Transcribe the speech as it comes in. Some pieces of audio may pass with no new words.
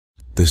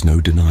there's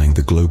no denying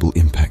the global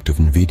impact of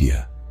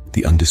Nvidia,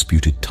 the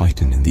undisputed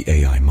titan in the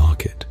AI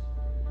market.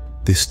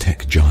 This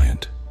tech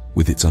giant,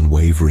 with its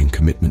unwavering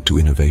commitment to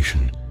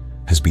innovation,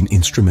 has been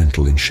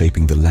instrumental in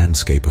shaping the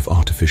landscape of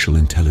artificial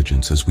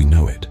intelligence as we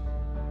know it.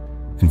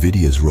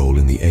 Nvidia's role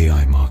in the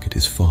AI market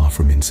is far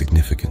from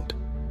insignificant.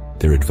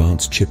 Their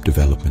advanced chip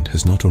development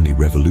has not only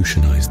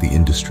revolutionized the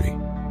industry,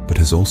 but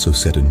has also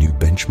set a new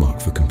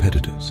benchmark for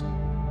competitors.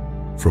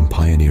 From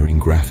pioneering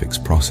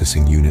graphics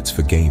processing units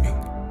for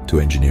gaming to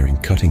engineering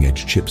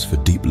cutting-edge chips for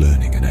deep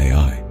learning and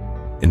AI,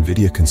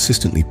 Nvidia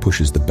consistently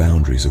pushes the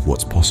boundaries of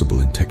what's possible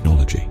in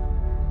technology.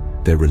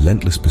 Their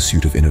relentless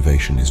pursuit of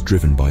innovation is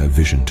driven by a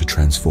vision to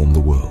transform the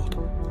world,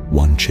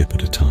 one chip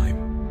at a time.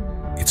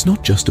 It's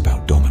not just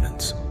about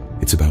dominance,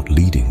 it's about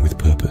leading with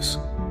purpose.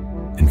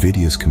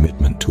 Nvidia's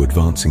commitment to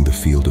advancing the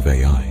field of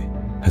AI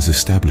has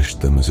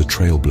established them as a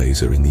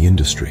trailblazer in the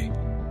industry,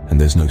 and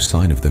there's no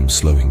sign of them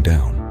slowing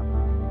down.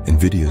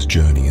 Nvidia's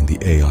journey in the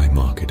AI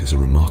market is a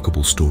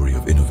remarkable story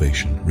of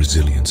innovation,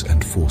 resilience,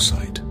 and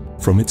foresight.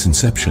 From its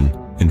inception,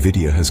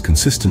 Nvidia has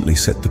consistently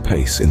set the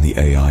pace in the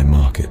AI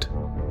market.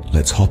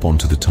 Let's hop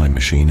onto the time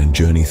machine and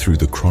journey through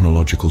the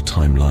chronological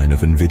timeline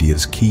of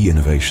Nvidia's key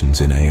innovations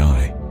in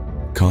AI.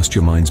 Cast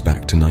your minds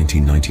back to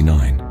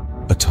 1999,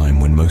 a time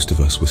when most of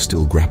us were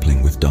still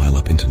grappling with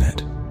dial-up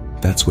internet.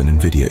 That's when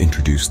Nvidia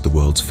introduced the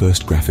world's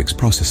first graphics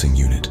processing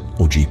unit,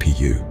 or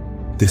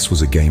GPU. This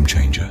was a game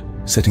changer,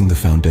 setting the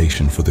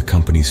foundation for the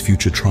company's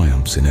future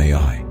triumphs in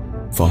AI.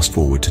 Fast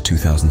forward to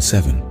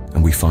 2007,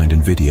 and we find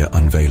Nvidia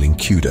unveiling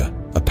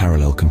CUDA, a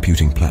parallel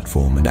computing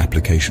platform and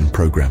application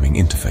programming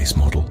interface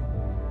model.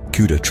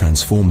 CUDA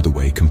transformed the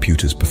way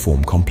computers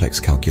perform complex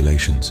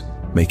calculations,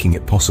 making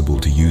it possible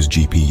to use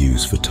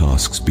GPUs for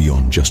tasks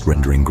beyond just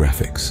rendering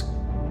graphics.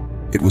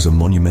 It was a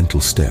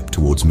monumental step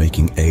towards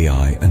making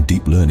AI and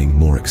deep learning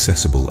more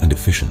accessible and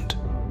efficient.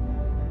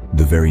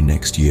 The very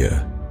next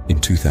year, in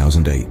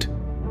 2008,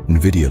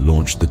 Nvidia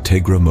launched the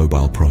Tegra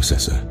mobile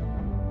processor.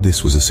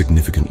 This was a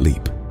significant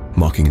leap,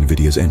 marking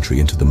Nvidia's entry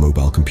into the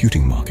mobile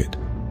computing market.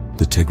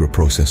 The Tegra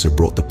processor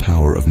brought the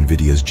power of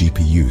Nvidia's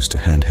GPUs to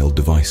handheld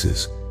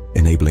devices,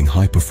 enabling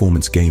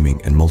high-performance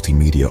gaming and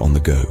multimedia on the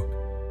go.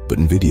 But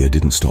Nvidia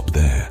didn't stop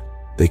there.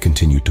 They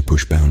continued to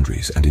push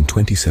boundaries, and in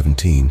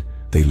 2017,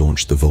 they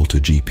launched the Volta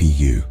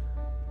GPU.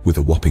 With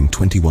a whopping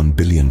 21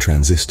 billion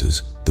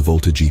transistors, the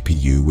Volta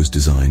GPU was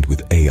designed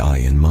with AI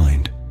in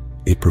mind.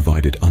 It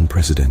provided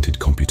unprecedented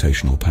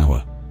computational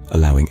power,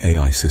 allowing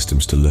AI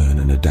systems to learn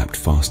and adapt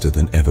faster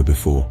than ever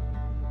before.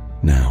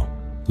 Now,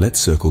 let's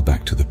circle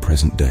back to the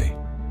present day.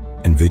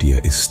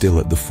 Nvidia is still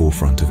at the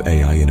forefront of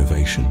AI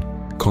innovation,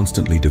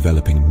 constantly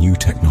developing new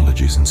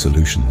technologies and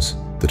solutions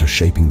that are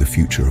shaping the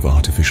future of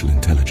artificial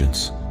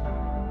intelligence.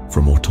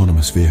 From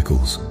autonomous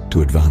vehicles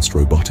to advanced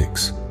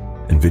robotics,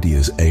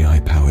 Nvidia's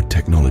AI-powered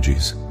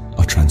technologies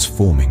are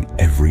transforming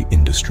every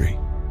industry.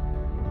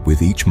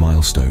 With each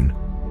milestone,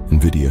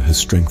 Nvidia has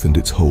strengthened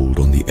its hold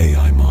on the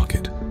AI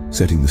market,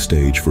 setting the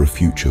stage for a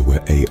future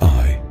where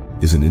AI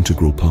is an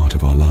integral part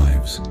of our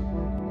lives.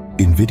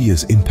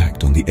 Nvidia's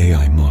impact on the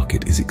AI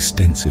market is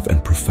extensive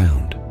and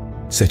profound,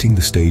 setting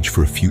the stage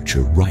for a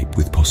future ripe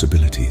with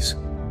possibilities.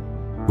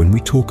 When we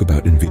talk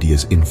about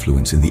Nvidia's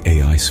influence in the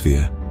AI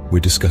sphere, we're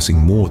discussing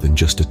more than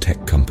just a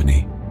tech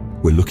company.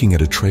 We're looking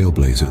at a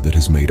trailblazer that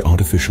has made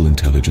artificial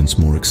intelligence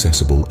more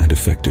accessible and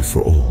effective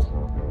for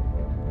all.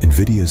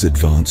 Nvidia's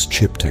advanced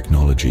chip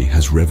technology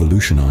has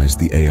revolutionized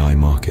the AI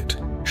market,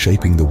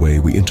 shaping the way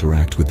we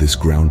interact with this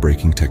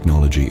groundbreaking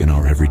technology in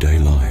our everyday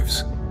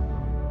lives.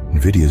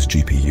 Nvidia's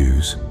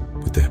GPUs,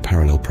 with their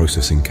parallel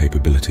processing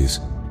capabilities,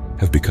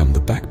 have become the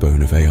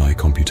backbone of AI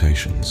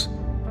computations.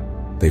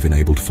 They've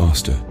enabled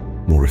faster,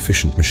 more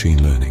efficient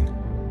machine learning,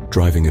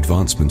 driving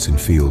advancements in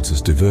fields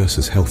as diverse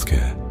as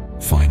healthcare,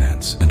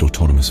 finance, and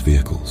autonomous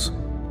vehicles.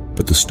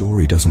 But the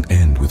story doesn't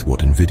end with what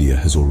Nvidia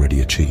has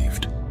already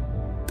achieved.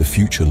 The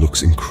future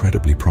looks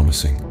incredibly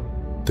promising.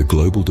 The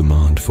global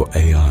demand for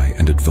AI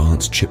and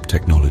advanced chip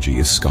technology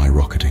is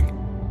skyrocketing,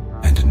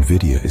 and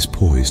Nvidia is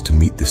poised to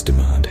meet this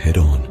demand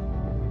head-on.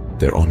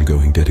 Their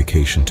ongoing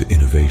dedication to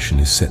innovation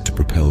is set to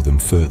propel them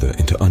further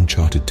into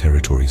uncharted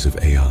territories of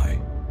AI.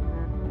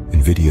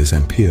 Nvidia's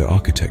Ampere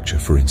architecture,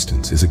 for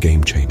instance, is a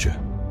game-changer.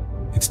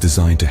 It's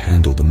designed to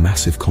handle the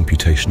massive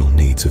computational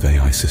needs of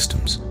AI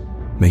systems,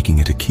 making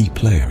it a key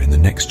player in the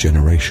next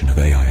generation of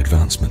AI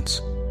advancements.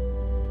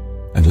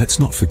 And let's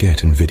not forget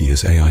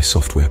Nvidia's AI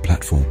software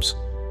platforms,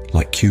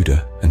 like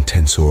CUDA and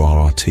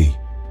TensorRT.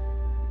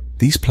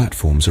 These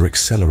platforms are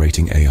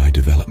accelerating AI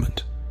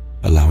development,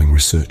 allowing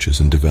researchers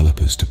and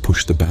developers to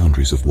push the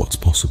boundaries of what's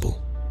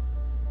possible.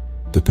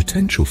 The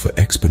potential for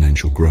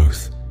exponential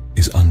growth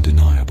is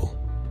undeniable.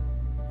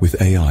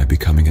 With AI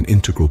becoming an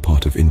integral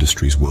part of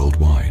industries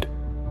worldwide,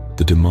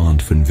 the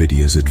demand for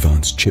Nvidia's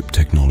advanced chip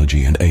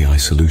technology and AI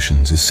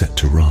solutions is set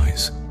to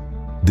rise.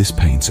 This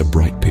paints a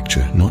bright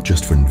picture not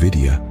just for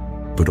Nvidia,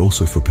 but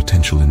also for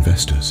potential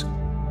investors.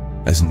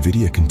 As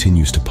Nvidia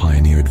continues to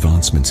pioneer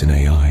advancements in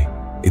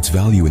AI, its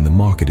value in the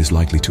market is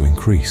likely to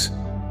increase,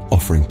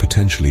 offering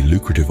potentially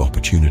lucrative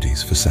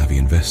opportunities for savvy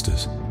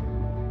investors.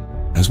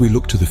 As we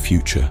look to the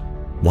future,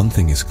 one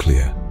thing is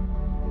clear.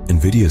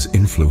 Nvidia's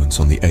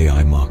influence on the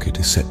AI market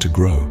is set to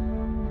grow,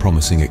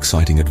 promising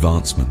exciting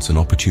advancements and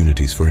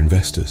opportunities for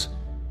investors.